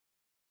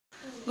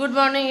Good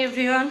morning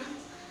everyone.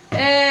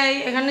 এই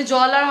এখানে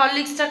জল আর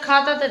হরলিক্সটা খা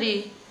তাড়াতাড়ি।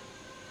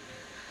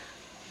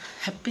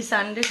 হ্যাপি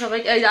সানডে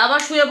সবাইকে। এই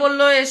আবার শুয়ে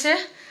পড়লো এসে,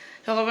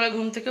 সকালবেলা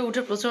ঘুম থেকে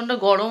উঠে প্রচণ্ড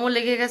গরমও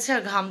লেগে গেছে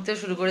আর ঘামতেও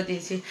শুরু করে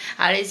দিয়েছি।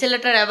 আর এই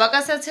ছেলেটার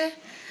অ্যাবাকাস আছে,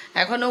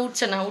 এখনও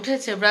উঠছে না,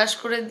 উঠেছে ব্রাশ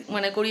করে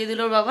মানে করিয়ে দিল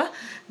ওর বাবা,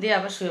 দিয়ে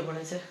আবার শুয়ে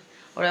পড়েছে।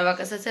 ওর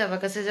অ্যাবাকাস আছে,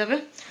 অ্যাবাকাসে যাবে।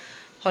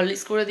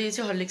 হরলিক্স করে দিয়েছে,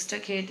 হরলিক্সটা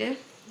খেয়ে টেয়ে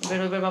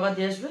বেরোবে, বাবা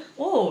দিয়ে আসবে।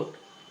 ওট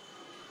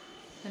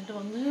ফ্যানটা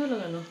বন্ধ হয়ে গেলো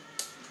কেন?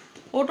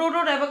 ওট ওট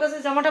ওট অ্যাবাকাসে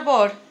জামাটা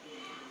পর।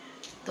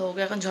 তো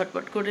ওকে এখন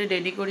ঝটপট করে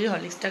রেডি করি,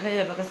 হরলিক্সটা খাই,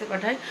 অ্যাবাকাসে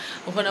পাঠাই।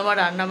 ওখানে আবার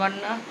রান্না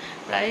বান্না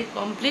প্রায়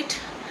কমপ্লিট।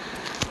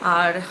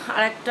 আর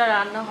আরেকটা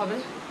রান্না হবে,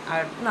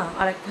 আর না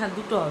আরেকটা, হ্যাঁ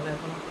দুটো হবে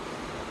এখনো,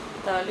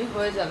 তাহলেই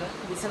হয়ে যাবে।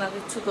 বিছানা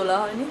কিচ্ছু তোলা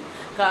হয়নি,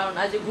 কারণ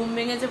আজ ঘুম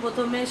ভেঙেছে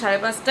প্রথমে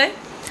 5:30টায়।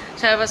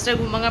 5:30টায়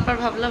ঘুম ভাঙার পর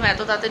ভাবলাম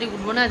এত তাড়াতাড়ি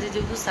উঠবো না,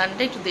 যেহেতু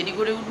সানডে একটু দেরি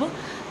করে উঠবো।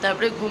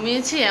 তারপরে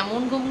ঘুমিয়েছি,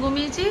 এমন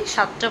ঘুমিয়েছি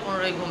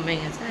 7:15 ঘুম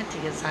ভেঙেছে। হ্যাঁ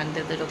ঠিক আছে, সানডে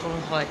তো এরকম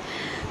হয়।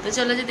 তো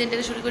চলো যে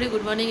দিনটাকে শুরু করি।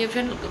 Good morning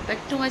everyone, welcome back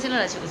to my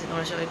channel. আশা করছি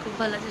তোমরা সবাই খুব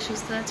ভালো আছো,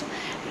 সুস্থ আছো।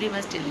 রিমা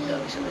স্টাইলি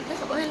সবাইকে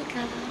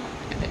ওয়েলকাম।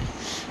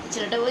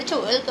 ছেলেটা বলছো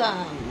ওয়েলকাম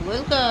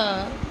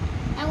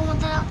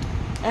ওয়েলকাম।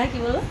 হ্যাঁ কি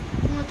বলো?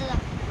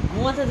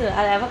 ঘুমাতে দেবে।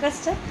 আর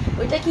অ্যাবাকাসটা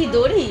ওইটা কি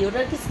দড়ি?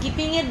 ওটা কি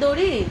স্কিপিং এর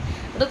দড়ি?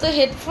 ওটা তো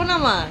হেডফোন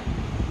আমার।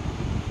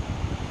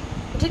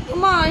 ওটা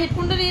মা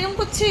হেডফোনটা নিয়ে এরকম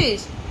করছিস,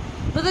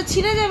 ওটা তো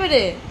ছিঁড়ে যাবে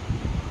রে।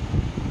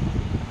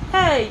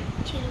 হ্যাঁ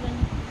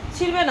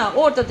ছিঁড়বে না,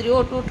 ওর তাড়াতাড়ি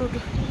ওট ওট ওট।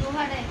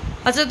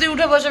 আচ্ছা তুই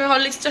উঠে বস, আমি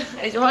হরলিক্সটা,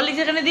 এই যে হরলিক্স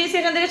এখানে দিয়েছি,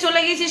 এখান থেকে চলে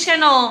গেছিস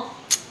কেন?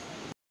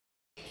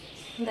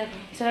 দেখো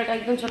ছেলেটা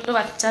একদম ছোট্ট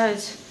বাচ্চা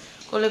হয়েছে,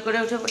 কোলে করে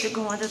উঠে পড়ে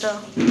ঘুমাতে দাও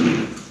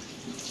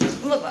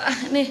বাবা।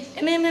 নে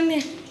নে নে নে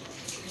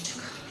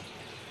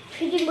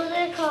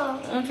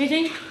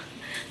ফিটিং।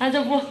 আচ্ছা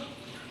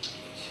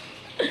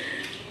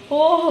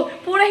ও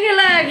পড়ে গেল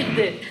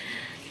একদিতে।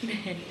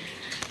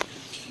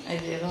 এই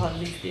যে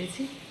হরলিক্স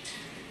দিয়েছি,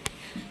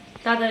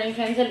 তাড়াতাড়ি আমি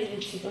ফ্যান চালিয়ে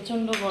দিচ্ছি,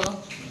 প্রচন্ড গরম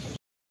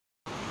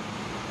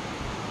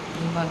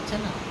বাচ্চা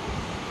না।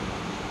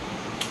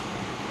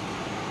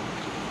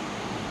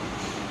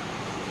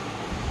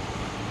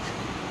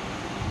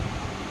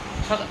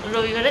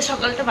 রবিবারে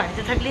সকালটা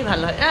বাড়িতে থাকলেই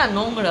ভালো হয়। হ্যাঁ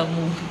নোংরা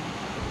মুখ,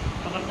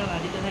 সকালটা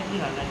বাড়িতে থাকলেই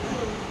ভালো হয়।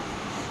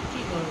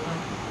 কি করবো,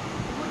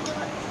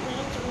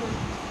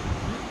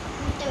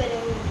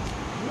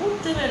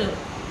 ঘুরতে বেরো।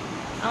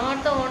 আমার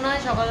তো মনে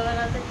হয়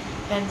সকালবেলাতে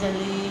ফ্যান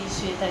চালিয়ে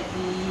শুয়ে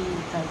থাকি,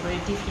 তারপরে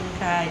টিফিন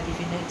খাই,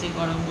 টিফিনে হচ্ছে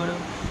গরম গরম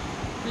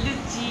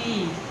লুচি।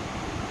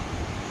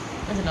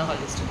 আচ্ছা না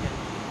হরলিক্সটা খেয়ে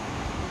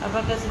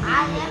আবার কাছে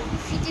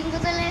ফিটিং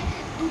বোতলে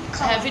দুধ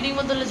খা। হ্যাঁ ফিটিং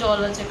বোতলে জল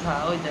আছে, খা।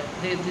 ওই দেখ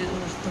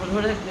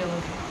ধরে রাখবে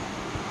আমাকে।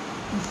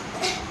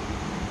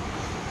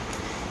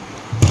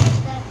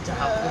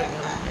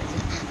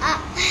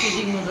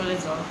 ফিটিং বোতলে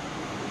জল,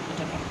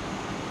 এটা খা।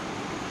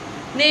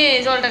 নে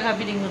জলটা খা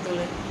ফিটিং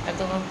বোতলে। এত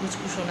আমার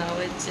কুচকুচো না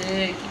হয়েছে,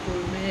 কি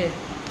করবে?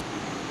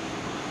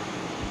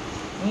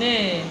 নে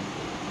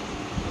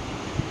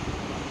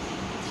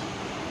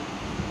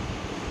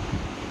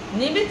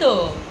নিবি তো?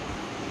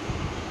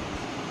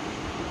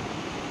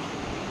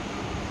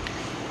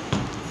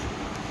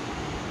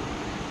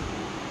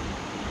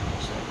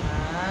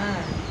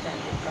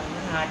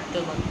 হাঁটতো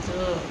মাত্র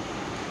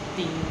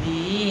 3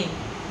 দিন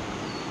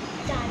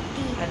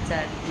আর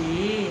 4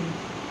 দিন।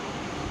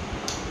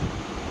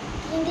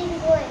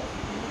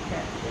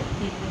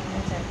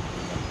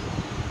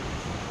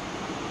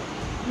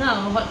 না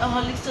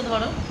হরলিক্সটা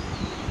ধরো,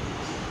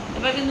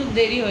 এবার কিন্তু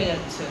দেরি হয়ে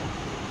যাচ্ছে।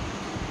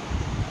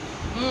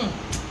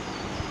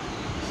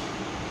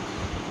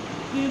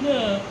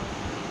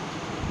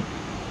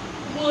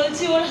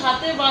 বলছি ওর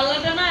হাতে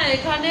বালাটা না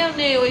এখানেও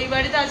নেই, ওই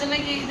বাড়িতে আছে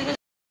নাকি।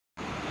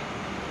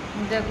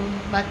 দেখো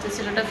বাচ্চা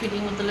ছেলেটা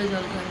ফিডিং বোতলে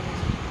জল খায়,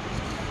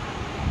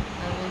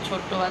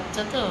 ছোট্ট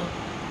বাচ্চা তো,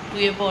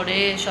 2 পড়ে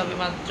সবে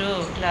মাত্র,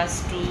 ক্লাস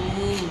 2,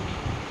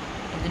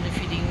 ওই জন্য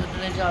ফিডিং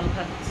বোতলে জল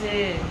খাচ্ছে।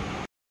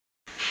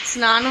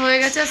 স্নান হয়ে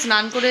গেছে,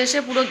 স্নান করে এসে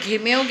পুরো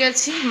ঘেমেও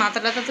গেছি, মাথা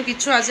টাথা তো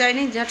কিচ্ছু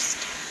আজায়নি, জাস্ট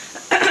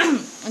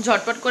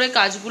ঝটপট করে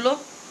কাজগুলো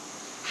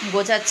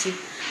গোছাচ্ছি।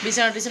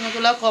 বিছানা টিছানা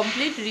তোলা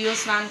কমপ্লিট। রিও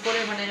স্নান করে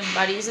মানে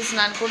বাড়ি এসে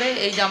স্নান করে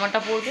এই জামাটা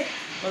পরবে,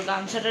 ওর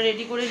গামছাটা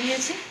রেডি করে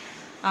নিয়েছি,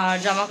 আর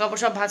জামা কাপড়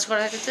সব ভাঁজ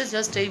করা গেছে,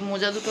 জাস্ট এই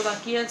মোজা দুটো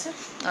বাকি আছে,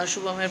 আর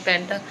শুভমের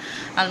প্যান্টটা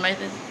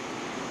আলমারিতে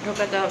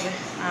ঢোকাতে হবে।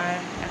 আর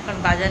এখন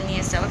বাজার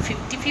নিয়ে এসছে আবার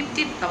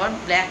 50-50 আবার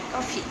ব্ল্যাক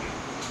কফি।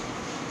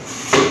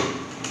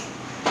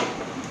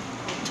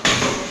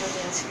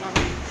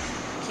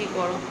 কি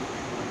গরম,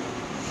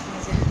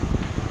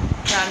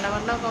 রান্না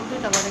বান্নাও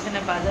কমপ্লিট, আবার এখানে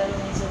বাজারও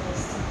নিয়ে চলে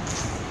এসছে।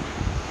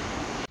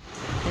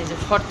 এই যে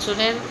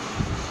ফরচুনের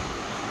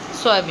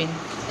সয়াবিন,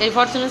 এই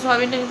ফরচুনের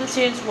সয়াবিনটা কিন্তু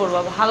চেঞ্জ করবো,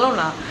 ভালো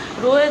না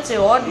রয়েছে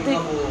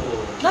অর্ধেক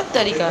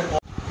তারিখা।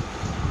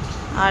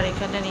 আর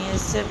এখানে নিয়ে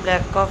এসছে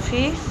ব্ল্যাক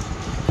কফি,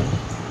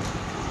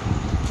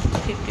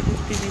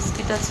 50-50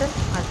 বিস্কিট আছে,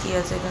 আর কি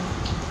আছে এখানে,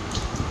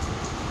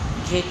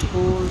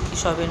 ঘেটকুল কি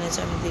সব এনেছে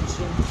আমি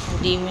দেখি,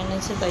 ডিম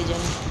এনেছে তাই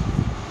জানি।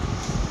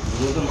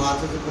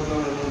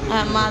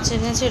 হ্যাঁ মাছ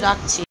এনেছে,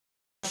 রাখছি।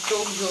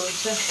 চোখ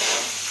জ্বলছে,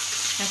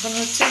 এখন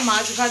হচ্ছে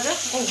মাছ ভাজা।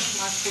 ও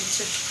মাছ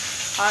ফুটছে।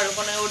 আর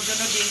ওখানে ওর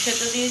জন্য ডিম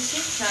সেদ্ধ দিয়েছি,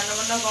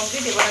 রান্নাবান্না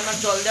কমপ্লিট। এবার আমার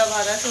জল দেওয়া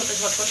ভাত আছে, ওটা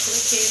ঝটপট করে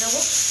খেয়ে নেবো।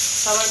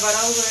 খাবার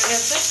বাড়াও হয়ে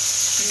গেছে।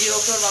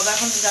 ওকে ওর বাবা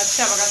এখন যাচ্ছে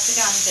আমার কাছ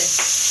থেকে আনতে,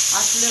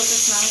 আসলে ওকে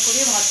স্নান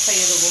করিয়ে ভাত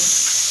খাইয়ে দেবো।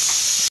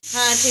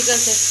 হ্যাঁ ঠিক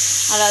আছে।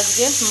 আর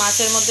আজকে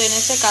মাছের মধ্যে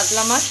এনেছে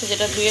কাতলা মাছ,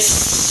 যেটা ধুয়ে,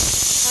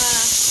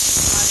 হ্যাঁ,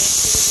 আর এর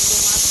থেকে দুটো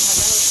মাছ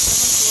ভাজা হচ্ছে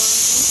এখন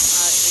শুকনোর জন্য।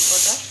 আর এই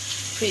কটা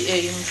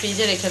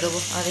ফ্রিজে রেখে দেবো।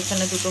 আর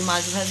এখানে দুটো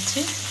মাছ ভাজছি,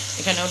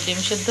 এখানে ওর ডিম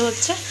সেদ্ধ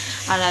হচ্ছে।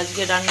 আর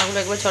আজকে রান্নাগুলো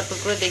একবার চটপট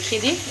করে দেখিয়ে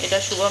দিই। এটা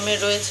শুভমের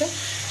রয়েছে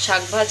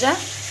শাক ভাজা,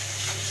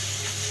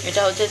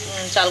 এটা হচ্ছে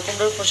চাল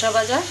কুমড়োর খোসা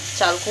ভাজা,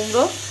 চাল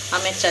কুমড়ো,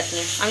 আমের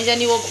চাটনি। আমি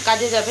জানি ও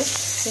কাজে যাবে,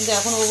 কিন্তু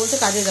এখন ও বলতে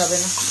কাজে যাবে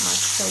না।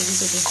 আচ্ছা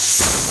ওইদিকে দিই।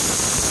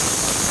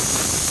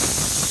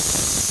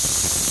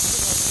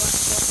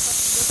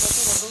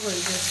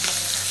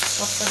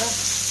 পটকাটা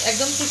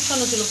একদম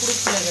ঠিকঠানো ছিল, পুরো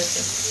খুলে গেছে।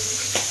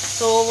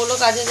 তো ও বললো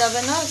কাজে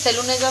যাবে না,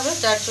 সেলুনে যাবে,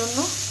 যার জন্য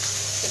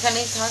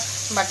এখানেই থাক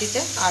বাটিতে।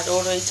 আর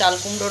ওর ওই চাল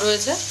কুমড়ো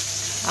রয়েছে।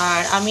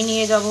 আর আমি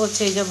নিয়ে যাব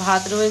হচ্ছে এই যে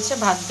ভাত রয়েছে,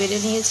 ভাত বেড়ে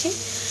নিয়েছি,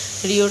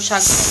 রিওর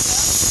শাক ভাজা,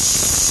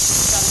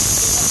 চাল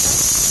কুমড়ো ভাজা,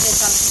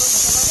 চাল কুমড়ো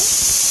ভাজা হবে,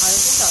 আর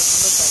হচ্ছে চাল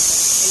কুমড়ো তরকারি।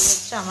 এই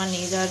হচ্ছে আমার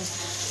নিয়ে যাওয়ার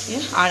ইয়ে।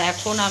 আর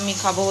এখন আমি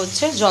খাবো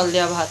হচ্ছে জল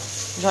দেওয়া ভাত,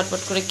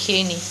 ঝটপট করে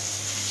খেয়ে নিই।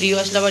 রিও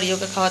আসলে আবার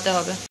রিওকে খাওয়াতে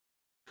হবে।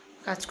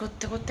 কাজ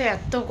করতে করতে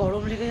এত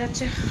গরম লেগে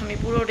যাচ্ছে। আমি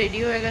পুরো রেডি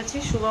হয়ে গেছি,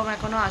 শুভম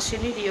এখনও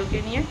আসেনি। রিওকে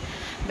নিয়ে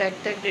ব্যাগ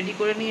ট্যাগ রেডি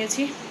করে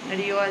নিয়েছি।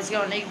 রিও আজকে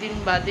অনেক দিন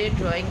বাদে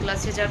ড্রয়িং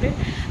ক্লাসে যাবে,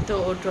 তো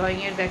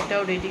ড্রয়িংয়ের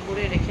ব্যাগটাও রেডি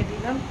করে রেখে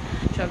দিলাম।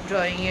 সব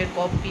ড্রয়িংয়ের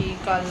কপি,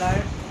 কালার,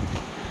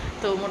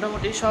 তো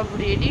মোটামুটি সব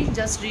রেডি।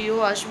 জাস্ট রিও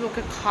আসবে,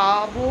 ওকে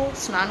খাওয়াবো,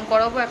 স্নান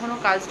করাবো, এখনও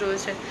কাজ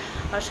রয়েছে।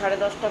 আর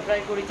 10:30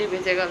 প্রায় ঘড়িতে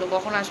বেজে গেল,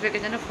 কখন আসবে কে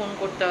জানে, ফোন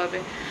করতে হবে।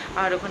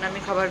 আর ওখানে আমি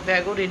খাবার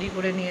ব্যাগও রেডি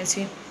করে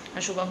নিয়েছি।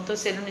 আর শুভম তো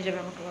সেলুনে যাবে,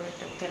 আমার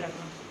খাবারটা কোথায়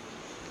রাখলাম,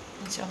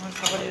 আচ্ছা আমার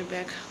খাবারের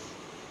ব্যাগ।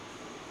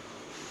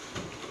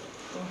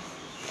 তো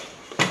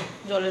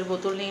জলের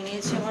বোতল নিয়ে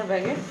নিয়েছি আমার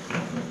ব্যাগে,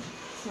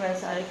 ব্যাস।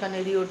 আর এখানে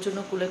রিওর জন্য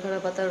কুলেখাড়া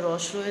পাতার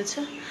রস রয়েছে,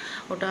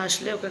 ওটা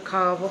আসলে ওকে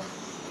খাওয়াবো।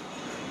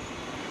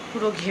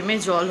 পুরো ঘেমে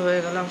জল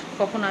হয়ে গেলাম,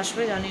 কখন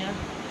আসবে জানি না।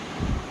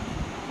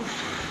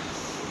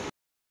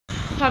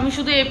 আমি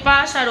শুধু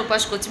এপাশ আর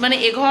ওপাশ করছি, মানে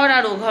এঘর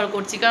আর ওঘর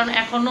করছি, কারণ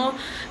এখনও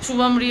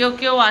শুভম রিও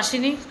কেউ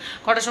আসেনি।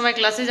 কটার সময়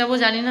ক্লাসে যাব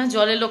জানি না।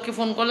 জলের লোককে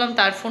ফোন করলাম,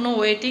 তার ফোনও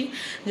ওয়েটিং।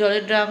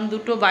 জলের ড্রাম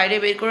দুটো বাইরে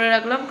বের করে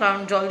রাখলাম, কারণ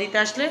জল দিতে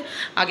আসলে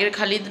আগের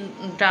খালি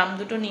ড্রাম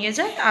দুটো নিয়ে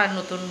যায় আর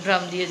নতুন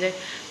ড্রাম দিয়ে যায়,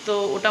 তো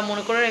ওটা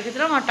মনে করে রেখে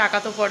দিলাম। আর টাকা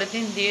তো পরের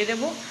দিন দিয়ে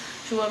দেবো।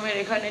 শুভমের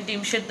এখানে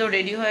ডিম সেদ্ধ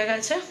রেডি হয়ে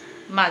গেছে,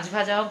 মাছ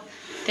ভাজাও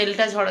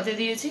তেলটা ঝরাতে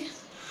দিয়েছি,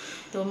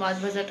 তো মাছ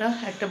ভাজাটা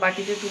একটা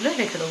বাটিতে তুলে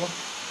রেখে দেবো।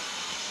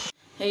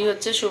 এই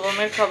হচ্ছে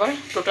শুভমের খাবার,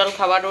 টোটাল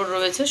খাবার ওর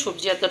রয়েছে।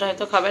 সবজি এতটা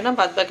হয়তো খাবে না,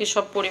 বাদ বাকি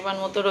সব পরিমাণ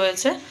মতো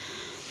রয়েছে।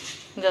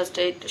 জাস্ট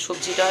এই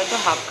সবজিটা হয়তো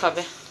হাফ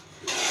খাবে,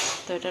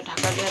 তো এটা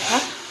ঢাকা দেওয়া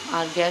থাক।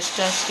 আর গ্যাস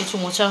ট্যাস কিছু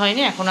মোছা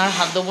হয়নি, এখন আর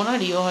হাত দেবো না,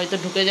 রিও হয়তো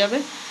ঢুকে যাবে।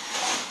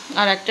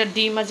 আর একটা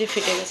ডিম আজ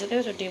ফেটে গেছে, ঠিক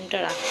আছে, ডিমটা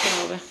রাখতে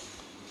হবে,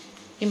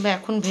 কিংবা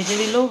এখন ভেজে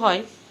দিলেও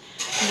হয়,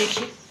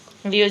 দেখি।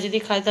 রিও যদি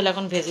খায় তাহলে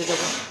এখন ভেজে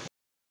দেবো।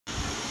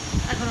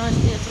 এখন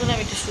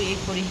আমি একটু শুয়ে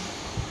পড়ি,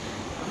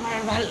 আমার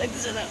আর ভালো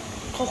লাগছে না।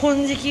 কখন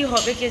যে কি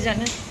হবে কে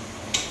জানে।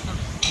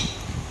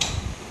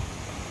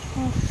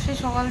 সেই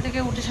সকাল থেকে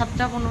উঠে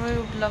 7:15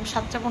 উঠলাম,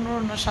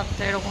 7:15 না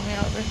 7টা এরকমই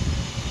হবে,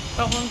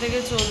 তখন থেকে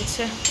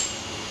চলছে।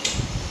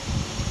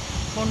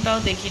 ফোনটাও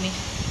দেখিনি।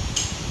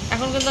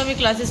 এখন কিন্তু আমি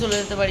ক্লাসে চলে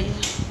যেতে পারি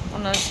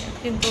অনার্সে,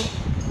 কিন্তু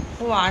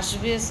ও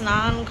আসবে,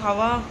 স্নান,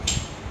 খাওয়া,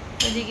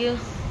 এদিকে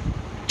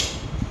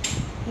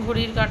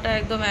ঘড়ির কাঁটা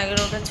একদম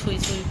 11টা ছুঁই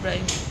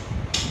প্রায়।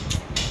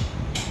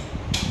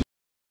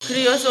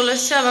 রিও চলে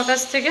এসছে আমার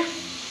কাছ থেকে,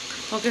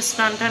 ওকে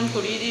স্নান টান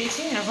করিয়ে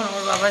দিয়েছি। এখন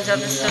ওর বাবা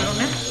যাবে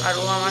সেলুনে, আর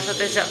ও আমার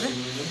সাথে যাবে।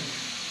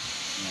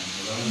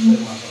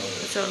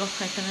 চলো,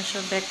 এখানে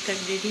সব ব্যাগ ট্যাগ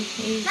রেডি।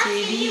 এই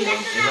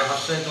যে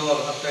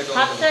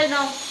হাতটাই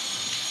নাও।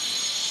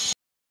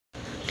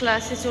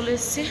 ক্লাসে চলে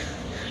এসছি,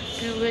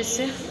 পিউ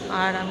এসছে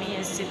আর আমি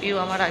এসছি, পিউ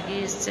আমার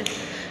আগেই এসছে।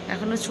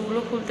 এখনো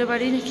চুলও খুলতে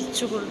পারিনি,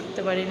 কিচ্ছু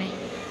করতে পারিনি।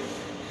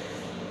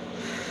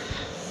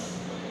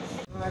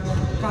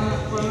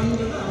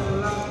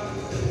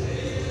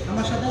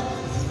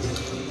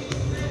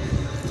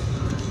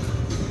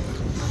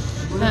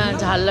 হ্যাঁ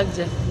ঝাল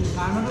লাগছে।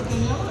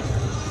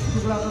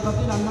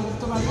 রান্না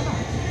করতে পারবে না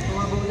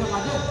তোমার বউকে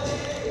কাজে,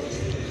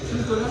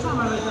 তুমি চলে আসো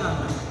আমার বাড়িতে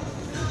রান্না।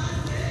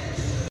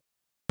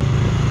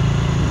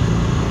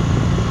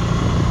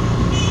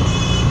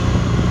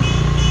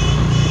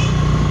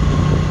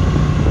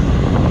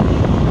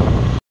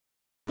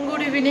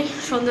 গুড ইভিনিং,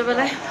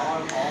 সন্ধ্যেবেলায়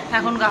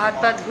এখন গা হাত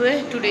পা ধুয়ে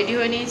একটু রেডি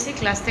হয়ে নিয়েছি।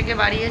 ক্লাস থেকে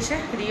বাড়ি এসে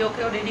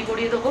রিওকেও রেডি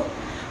করিয়ে দেবো,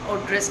 ওর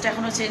ড্রেসটা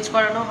এখনও চেঞ্জ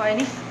করানো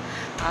হয়নি।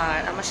 আর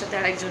আমার সাথে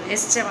আরেকজন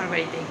এসছে আমার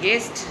বাড়িতে,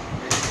 গেস্ট,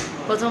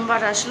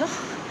 প্রথমবার আসলো,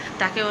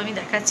 তাকেও আমি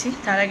দেখাচ্ছি।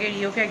 তার আগে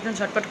রিওকে একদম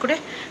ঝটপট করে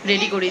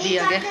রেডি করে দিই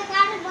আগে।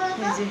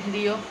 এই যে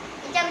রিও,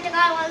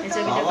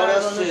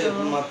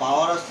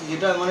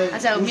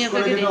 আচ্ছা আমি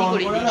আপনাকে রেডি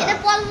করে দিই।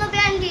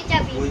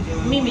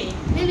 মিমি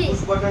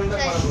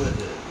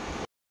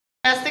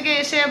ক্লাস থেকে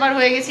এসে আবার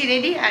হয়ে গেছি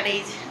রেডি। আর এই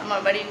যে আমার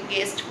বাড়ির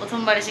গেস্ট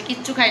প্রথমবার এসে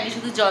কিচ্ছু খায়নি,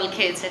 শুধু জল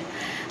খেয়েছে।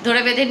 ধরে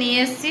বেঁধে নিয়ে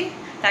এসেছি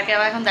তাকে।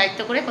 আবার এখন দায়িত্ব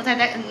করে কোথায়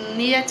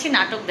নিয়ে যাচ্ছি,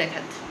 নাটক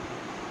দেখাতে।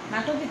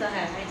 নাটকই তো,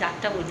 হ্যাঁ আমি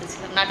যাকটা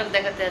বলতেছিলাম, নাটক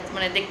দেখাতে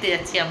মানে দেখতে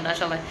যাচ্ছি আমরা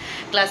সবাই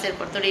ক্লাসের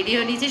পর। তো রেডি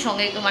হয়ে নিয়েছি,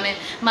 সঙ্গে মানে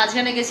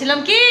মাঝখানে গেছিলাম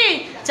কি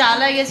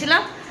চালায়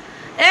গেছিলাম,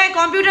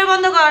 কম্পিউটার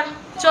বন্ধ কর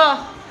চ।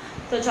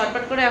 তো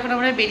ঝটপট করে এখন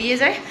আমরা বেরিয়ে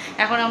যাই।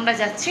 এখন আমরা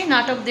যাচ্ছি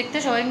নাটক দেখতে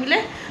সবাই মিলে।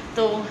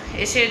 তো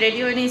এসে রেডি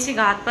হয়ে নিয়েছি,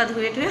 গা হাত পা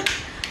ধুয়ে টুয়ে,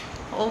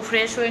 ও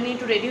ফ্রেশ হয়ে নিয়ে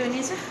একটু রেডি হয়ে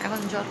নিয়েছে। এখন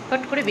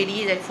ঝটপট করে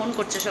বেরিয়ে যায়, ফোন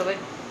করছে সবাই।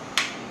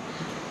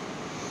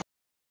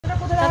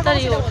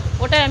 তাড়াতাড়ি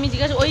ওটাই আমি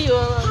জিজ্ঞাসা, ওই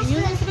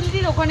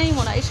মিউনিসিপ্যালিটির ওখানেই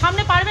মনে হয়।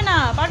 সামনে পারবে না?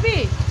 পারবি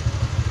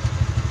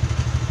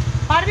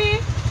পারবি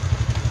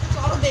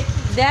চলো দেখি।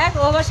 দেখ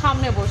ও আবার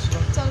সামনে বসলো,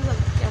 চল চল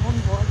কেমন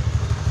বল।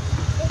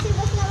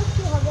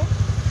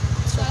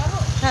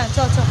 হ্যাঁ চ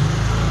চ।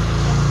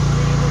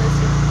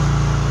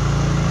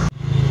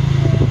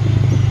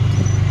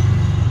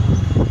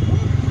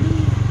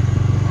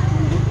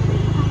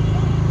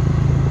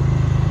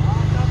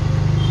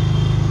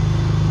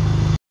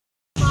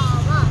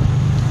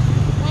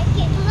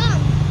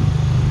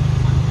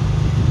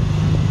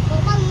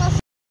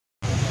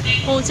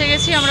 পৌঁছে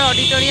গেছি আমরা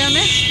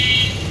অডিটোরিয়ামে।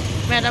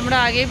 ম্যাডামরা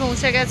আগেই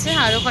পৌঁছে গেছে।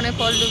 আর ওখানে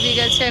পল্লবী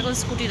গেছে এখন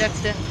স্কুটি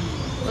রাখতে।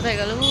 কোথায়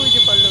গেল? ওই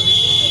যে পল্লবী।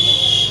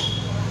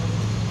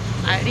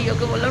 আর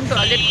রিওকে বললাম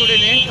টয়লেট করে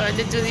নে,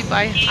 টয়লেট যদি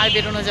পাই। আর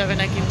বেরোনো যাবে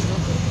না কিন্তু।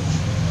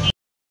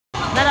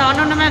 দাদা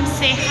অনন্যা ম্যাম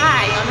সে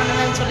হাই। অনন্যা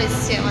ম্যাম চলে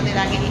এসছে আমাদের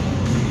আগেই।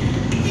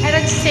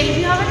 একটা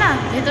সেলফি হবে না?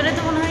 ভেতরে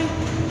তো মনে হয়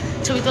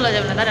ছবি তোলা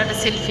যাবে না। দাদা একটা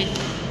সেলফি,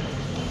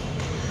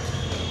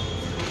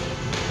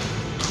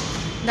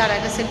 দাঁড়া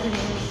একটা সেলফি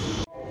নিয়ে।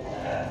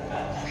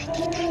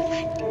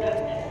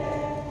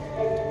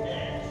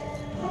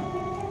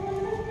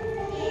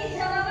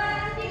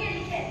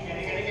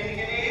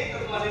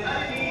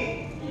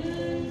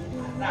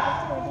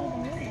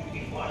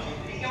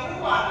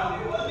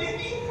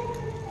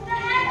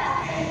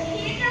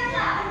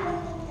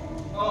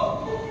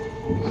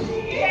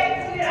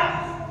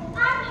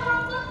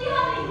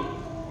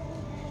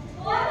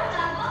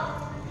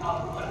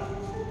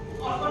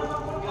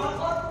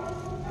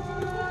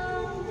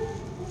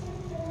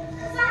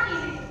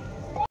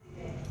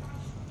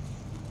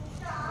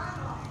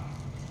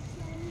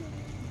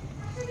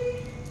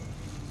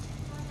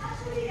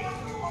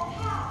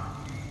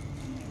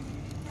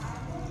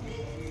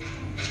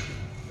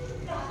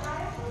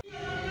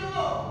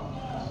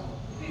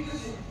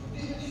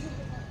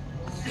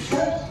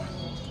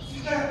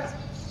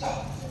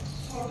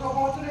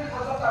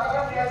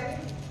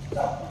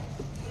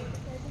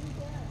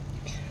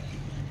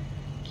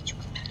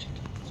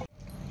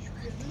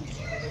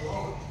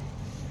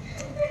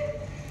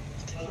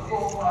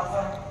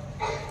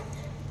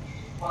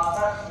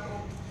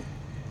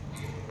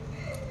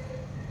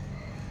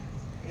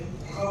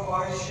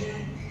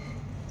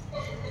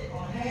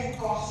 অনেক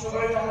কষ্ট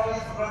করে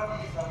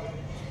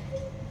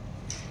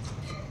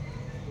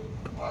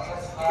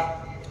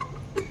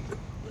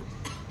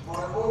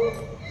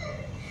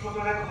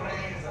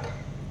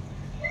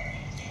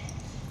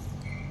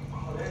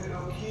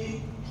লক্ষ্মী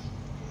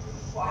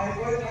পায়ে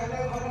পড়ে থাকলে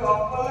ঘরে লক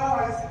করলাম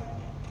আছে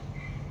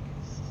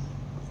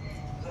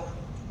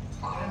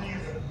ঘরে নিয়ে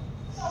যাও।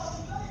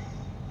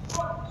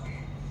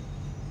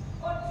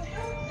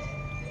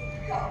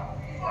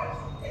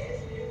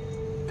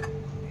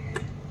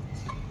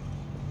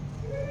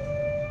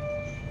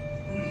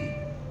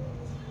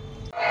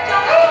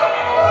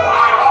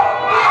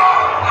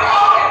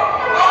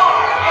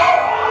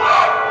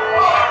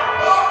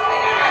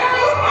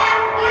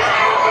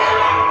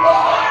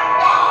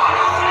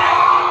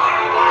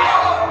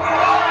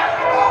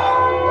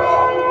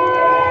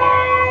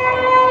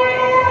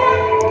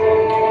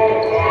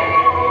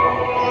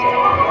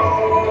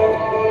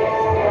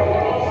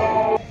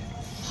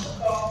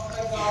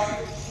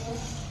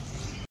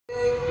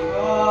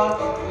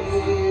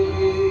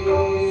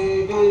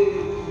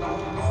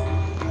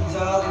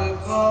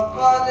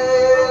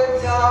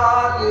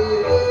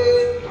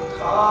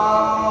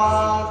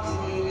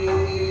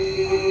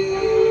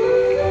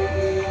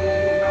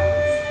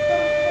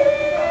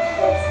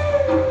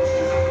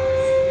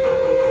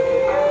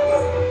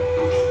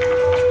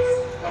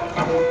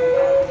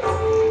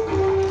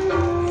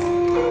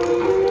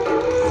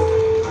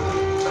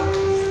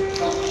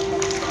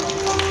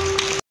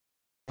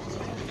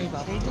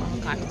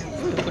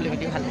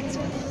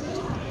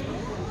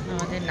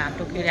 আমাদের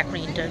নাটকের এখন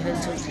ইন্টারভেল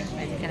চলছে।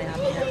 এখানে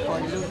আমি আর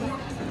পল্লবী,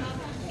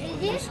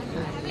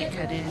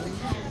 এখানে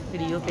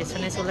রিও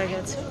পেছনে চলে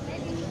গেছে।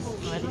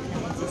 আর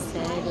এখানে যে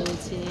স্যার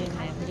রয়েছে,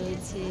 ম্যাম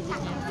রয়েছে, যে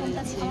ম্যাম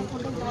রয়েছে,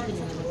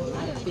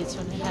 আর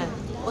পেছনে হ্যাঁ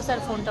ও স্যার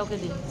ফোনটা ওকে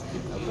দিন।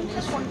 ওখানে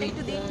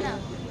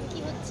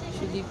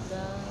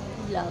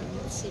সুদীপটা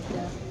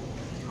সেটা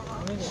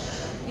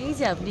এই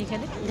যে আপনি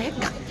এখানে দেখ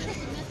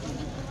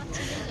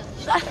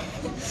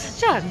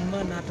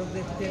রিমা নাটক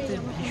দেখতে দেখতে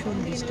ভীষণ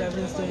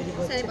ডিস্টারবেন্স তৈরি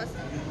করছে,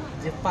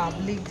 যে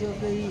পাবলিক যে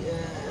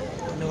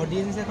মানে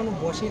অডিয়েন্স এখনো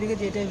বসিয়ে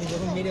রেখেছে এটাই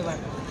যখন মেরে বার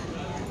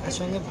আর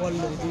সঙ্গে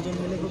পড়লো দুজন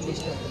মিলে খুব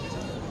ডিস্টার্ব।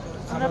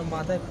 আমার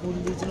মাথায় ফুল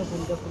দিয়েছিল,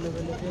 ফুলটা খুলে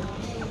ফেলেছে।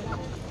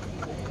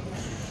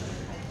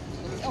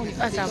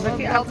 আচ্ছা আমরা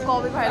কি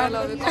কবে ভাইরাল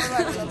হবে?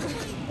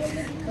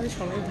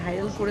 সবাই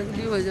ভাইরাল করে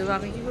দিলেই হয়ে যাবে,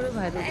 আমি কি করে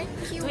ভাইরাল?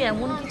 তুই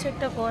এমন কিছু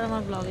একটা কর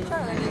আমার ব্লগে।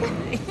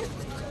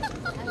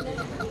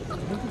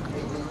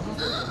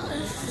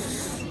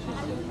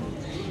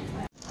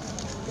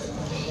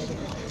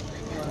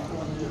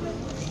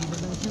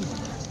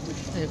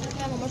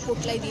 আমার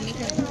পোটলাই দিন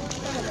এখানে,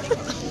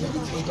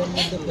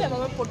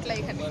 আমার পোটলাই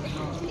এখানে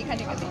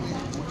এখানে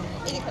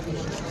এখানে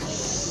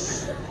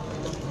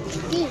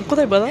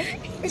কোথায় বলো?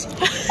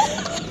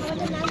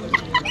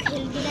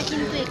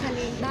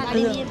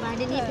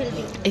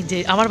 এই যে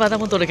আমার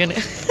বাদামও তোর এখানে।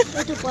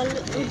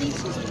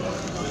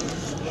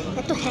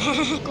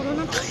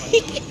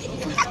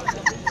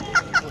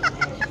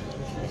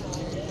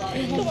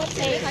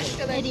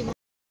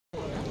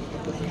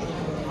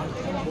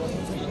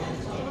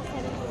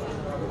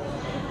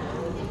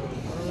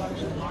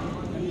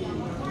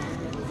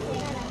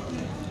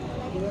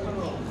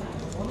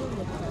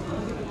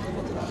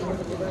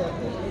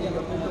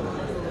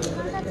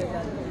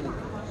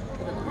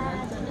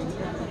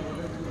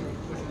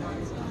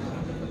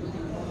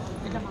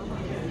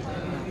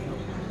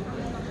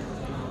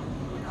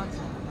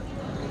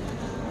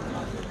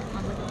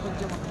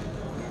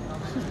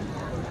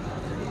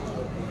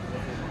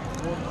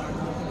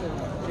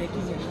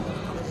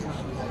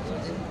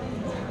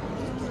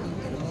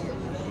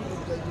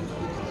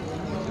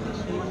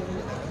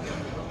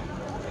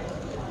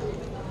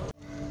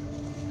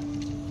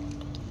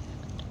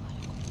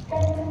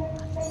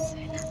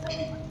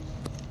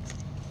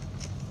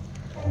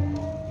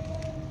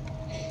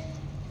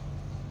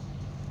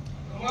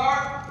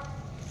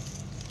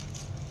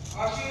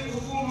 ফাঁসির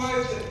হুকুম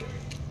হয়েছে,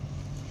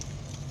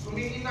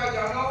 তুমি কি তা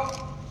জানো?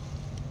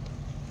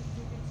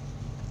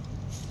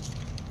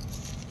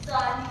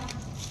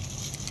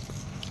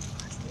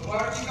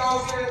 তোমার কি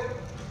কাউকে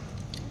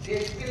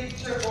দেখতে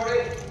ইচ্ছে করে?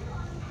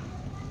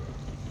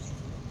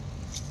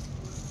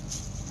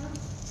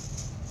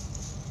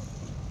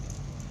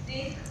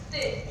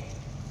 দেখতে?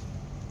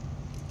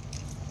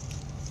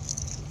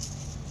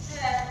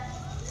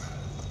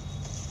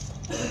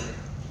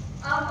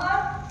 আমার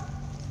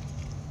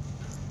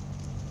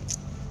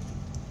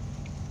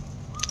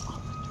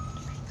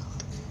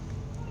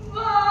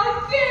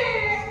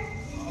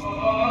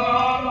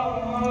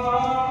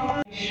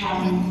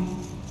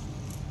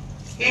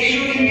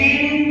এসো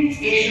দিন,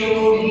 এসো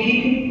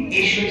গভীর,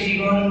 এসো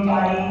জীবন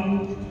পারে,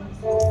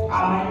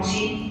 আমার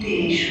চিত্তে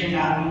এসো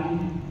নামে।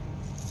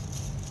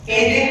 এ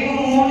দেহ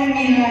মন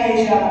মিলায়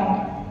যাক,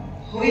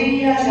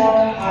 হইয়া যাক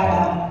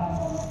হারা,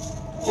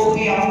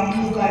 ওহে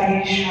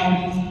অন্ধকারের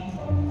স্বামী।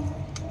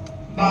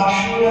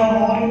 বাসনা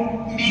মোর,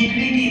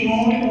 বিকৃতি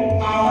মোর,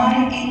 আমার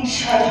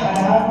ইচ্ছা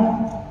ধারা,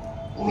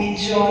 ওই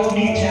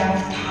চরণে যাক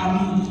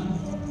থামি।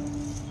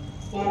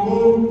 ওগো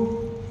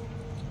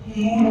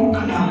মূরখ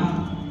না,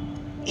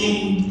 এই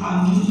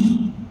আমি।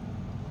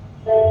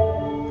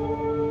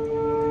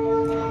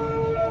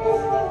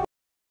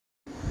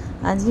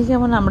 আজকে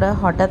কেমন আমরা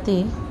হঠাৎই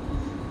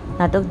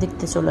নাটক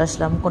দেখতে চলে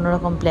আসলাম, কোনো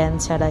রকম প্ল্যান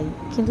ছাড়াই।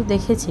 কিন্তু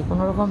দেখেছি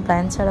কোনো রকম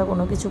প্ল্যান ছাড়া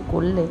কোনো কিছু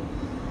করলে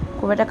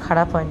খুব একটা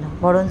খারাপ হয় না,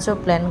 বরঞ্চ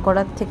প্ল্যান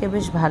করার থেকে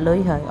বেশ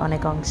ভালোই হয়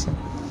অনেক অংশে।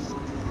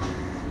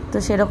 তো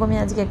সেরকমই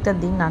আজকে একটা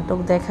দিন, নাটক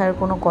দেখার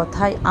কোনো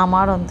কথাই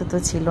আমার অন্তত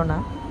ছিল না।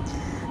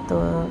 তো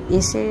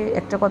এসে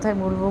একটা কথাই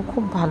বলবো,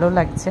 খুব ভালো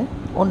লাগছে।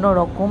 অন্য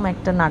রকম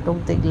একটা নাটক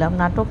দেখলাম।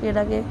 নাটক এর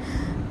আগে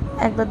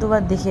একবার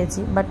দুবার দেখেছি,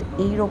 বাট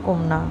এই রকম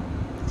না।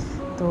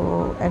 তো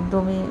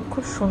একদমই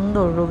খুব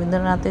সুন্দর,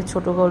 রবীন্দ্রনাথের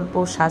ছোট গল্প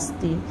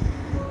শাস্তি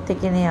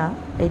থেকে নেওয়া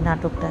এই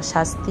নাটকটা।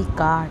 শাস্তি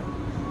কার,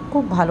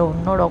 খুব ভালো,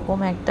 অন্য রকম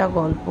একটা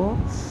গল্প,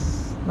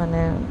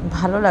 মানে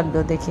ভালো লাগলো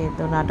দেখে।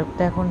 তো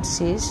নাটকটা এখন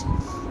শেষ,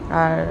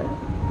 আর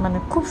মানে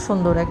খুব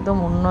সুন্দর, একদম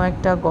অন্য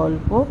একটা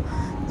গল্প,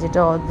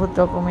 যেটা অদ্ভুত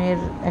রকমের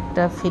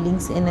একটা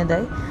ফিলিংস এনে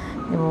দেয়।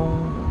 এবং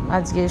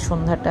আজকে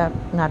সন্ধ্যাটা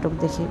নাটক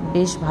দেখে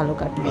বেশ ভালো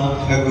কাটলো।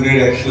 ঠাকুরের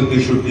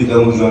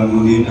 163তম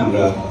জন্মদিন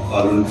আমরা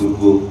পালন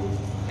করব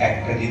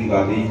একটা দিন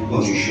বাদেই,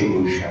 25শে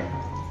বৈশাখ।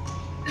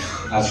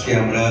 আজকে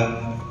আমরা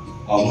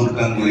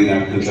অমরকাঙ্গুলি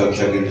নাট্য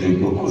চর্চা কেন্দ্রের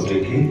পক্ষ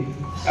থেকে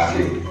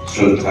তাকে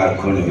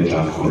শ্রদ্ধার্ঘ্য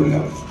নিবেদন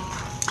করলাম।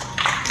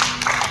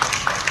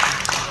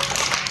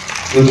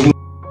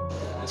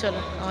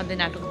 চলো, আমাদের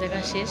নাটক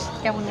দেখা শেষ।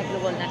 কেমন লাগলো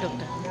বল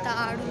নাটকটা?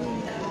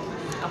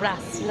 আমরা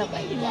আসছিলাম,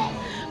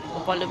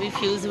 পল্লবী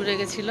ফিউজ উড়ে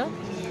গেছিল,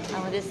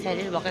 আমাদের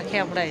স্যারের বকা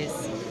খেয়ে আমরা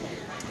এসেছি।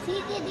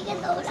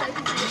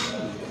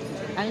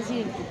 আমি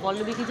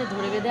পল্লবীকে যে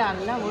ধরে বেঁধে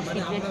আনলাম, ওর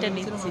ফিডব্যাকটা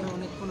নিচ্ছি।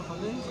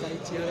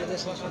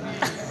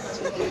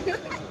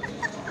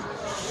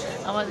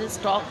 আমাদের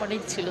স্টক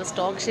অনেক ছিল,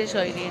 স্টক শেষ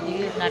হয়নি,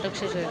 এদিকে নাটক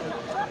শেষ হয়ে গেল।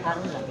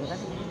 দারুণ লাগলো না?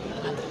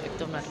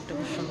 একদম নাটকটা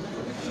খুব সুন্দর,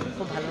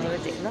 খুব ভালোভাবে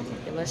দেখলাম।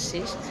 এবার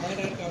শেষ।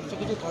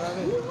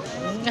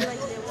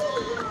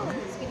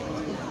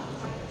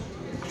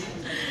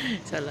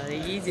 চলো,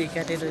 এই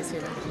যেখানে রয়েছে।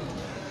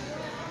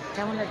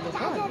 কেমন লাগলো?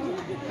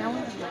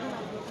 কেমন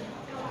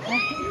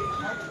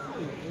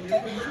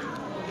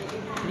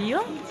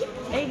রিও?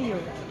 এই রিও,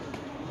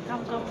 কাম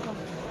কাম কাম।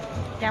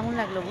 কেমন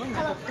লাগলো বল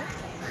নাটকটা?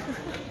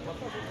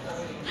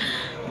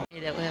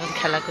 এই দেখো এখন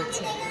খেলা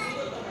করছে,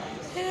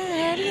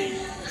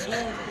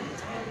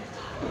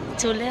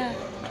 চলে আয়,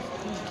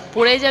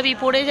 পড়ে যাবি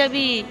পড়ে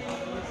যাবি,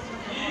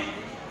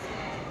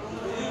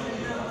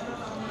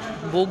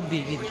 বকবি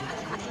কিন্তু।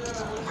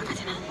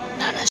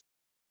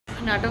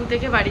 নাটক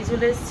দেখে বাড়ি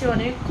চলে এসেছি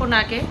অনেকক্ষণ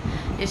আগে,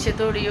 এসে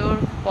তো রিওর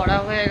পড়া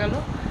হয়ে গেল,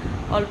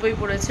 অল্পই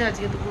পড়েছে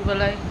আজকে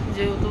দুপুরবেলায়,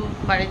 যেহেতু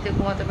বাড়িতে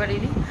ঘুমাতে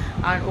পারিনি,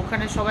 আর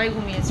ওখানে সবাই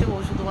ঘুমিয়েছে, ও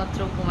শুধুমাত্র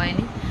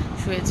ঘুমায়নি,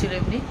 শুয়েছিল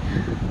এমনি।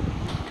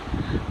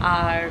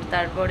 আর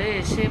তারপরে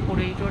এসে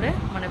পড়ে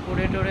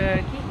টোরে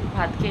আর কি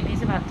ভাত খেয়ে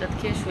নিয়েছে, ভাত টাত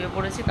খেয়ে শুয়ে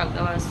পড়েছে, কালকে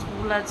আবার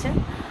স্কুল আছে।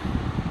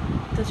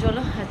 তো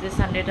চলো, আজকে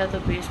সানডেটা তো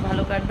বেশ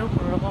ভালো কাটলো,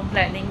 কোনোরকম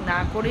প্ল্যানিং না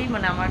করেই,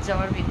 মানে আমার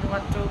যাওয়ার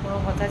বিন্দুমাত্র কোনো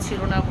কথা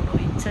ছিল না, কোনো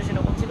ইচ্ছা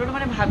সেরকম ছিল না,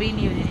 মানে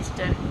ভাবিনি ওই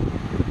জিনিসটা আর কি।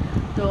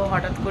 তো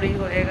হঠাৎ করেই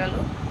হয়ে গেল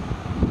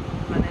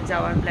মানে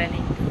যাওয়ার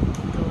প্ল্যানিং,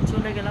 তো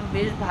চলে গেলাম,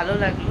 বেশ ভালো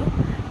লাগলো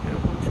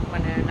এরকম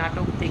মানে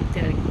নাটক দেখতে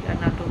আর কি। আর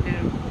নাটকের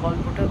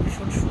গল্পটা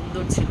ভীষণ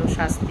সুন্দর ছিল,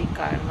 শাস্তিক,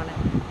 আর মানে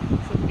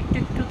একটু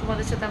একটু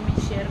তোমাদের সাথে আমি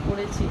শেয়ার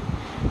করেছি,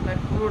 বাট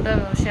পুরোটা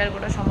শেয়ার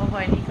করা সম্ভব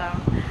হয়নি,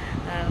 কারণ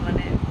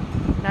মানে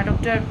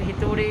নাটকটার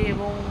ভেতরে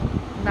এবং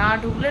না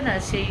ঢুকলে না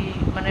সেই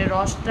মানে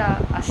রসটা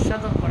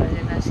আস্বাদন করা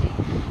যায় না, সেই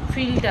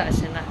ফিলটা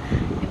আসে না,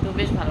 কিন্তু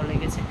বেশ ভালো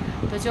লেগেছে।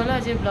 তো চলো,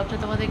 আজ এই ব্লগটা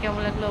তোমাদের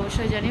কেমন লাগলো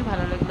অবশ্যই জানি,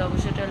 ভালো লাগলো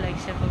অবশ্যই লাইক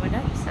শেয়ার কমেন্ট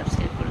আর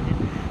সাবস্ক্রাইব করে দিন।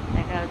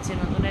 দেখা হচ্ছে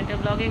নতুন একটা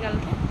ব্লগে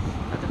কালকে,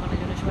 ততক্ষণের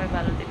জন্য সবাই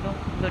ভালো থেকো,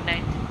 গুড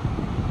নাইট।